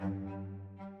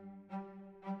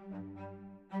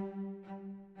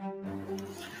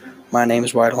My name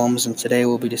is Wyatt Holmes, and today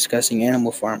we'll be discussing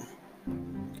Animal Farm.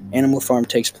 Animal Farm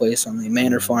takes place on the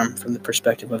manor farm from the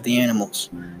perspective of the animals.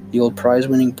 The old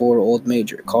prize-winning boar, Old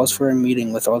Major, calls for a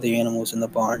meeting with all the animals in the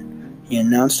barn. He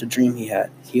announced a dream he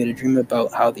had. He had a dream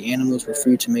about how the animals were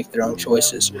free to make their own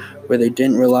choices, where they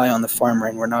didn't rely on the farmer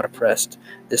and were not oppressed.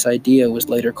 This idea was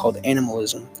later called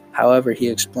animalism. However, he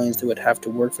explains they would have to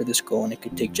work for this goal and it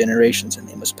could take generations, and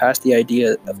they must pass the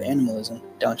idea of animalism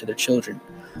down to their children.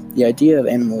 The idea of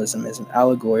animalism is an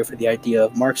allegory for the idea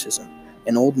of Marxism.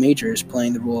 An old major is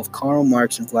playing the role of Karl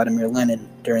Marx and Vladimir Lenin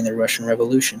during the Russian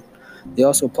Revolution. They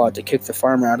also plot to kick the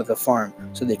farmer out of the farm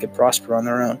so they could prosper on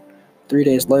their own. 3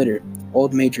 days later,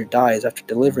 Old Major dies after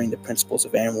delivering the principles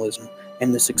of animalism,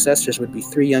 and the successors would be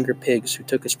 3 younger pigs who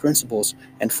took his principles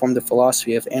and formed the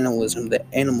philosophy of animalism that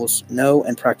animals know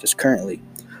and practice currently.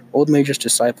 Old Major's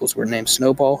disciples were named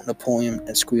Snowball, Napoleon,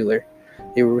 and Squealer.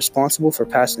 They were responsible for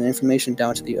passing information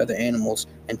down to the other animals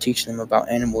and teaching them about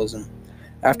animalism.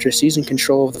 After seizing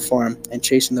control of the farm and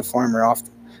chasing the farmer off,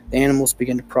 the animals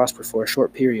began to prosper for a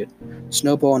short period.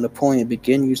 Snowball and Napoleon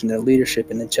began using their leadership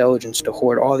and intelligence to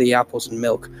hoard all the apples and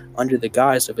milk under the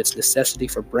guise of its necessity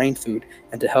for brain food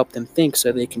and to help them think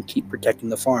so they can keep protecting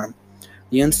the farm.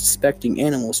 The unsuspecting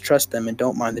animals trust them and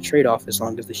don't mind the trade-off as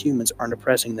long as the humans aren't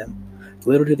oppressing them.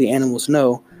 Little do the animals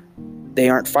know, they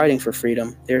aren't fighting for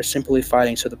freedom, they are simply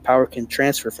fighting so the power can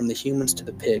transfer from the humans to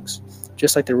the pigs.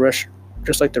 Just like the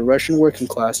Russian working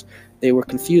class, they were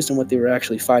confused on what they were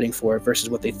actually fighting for versus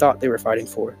what they thought they were fighting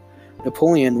for.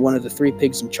 Napoleon, one of the 3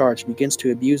 pigs in charge, begins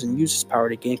to abuse and use his power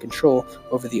to gain control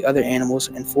over the other animals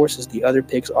and forces the other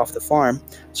pigs off the farm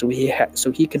so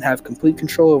he can have complete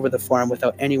control over the farm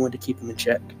without anyone to keep him in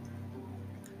check.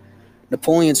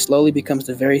 Napoleon slowly becomes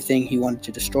the very thing he wanted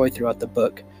to destroy throughout the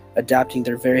book, adapting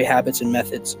their very habits and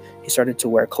methods. He started to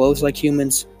wear clothes like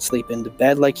humans, sleep in the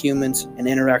bed like humans, and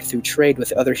interact through trade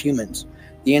with other humans.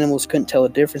 The animals couldn't tell a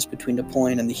difference between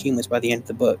Napoleon and the humans by the end of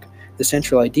the book. The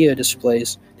central idea displayed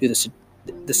through the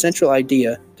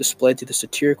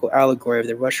satirical allegory of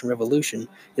the Russian Revolution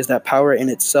is that power in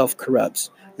itself corrupts.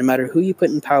 No matter who you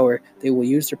put in power, they will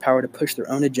use their power to push their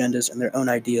own agendas and their own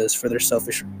ideas for their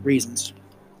selfish reasons.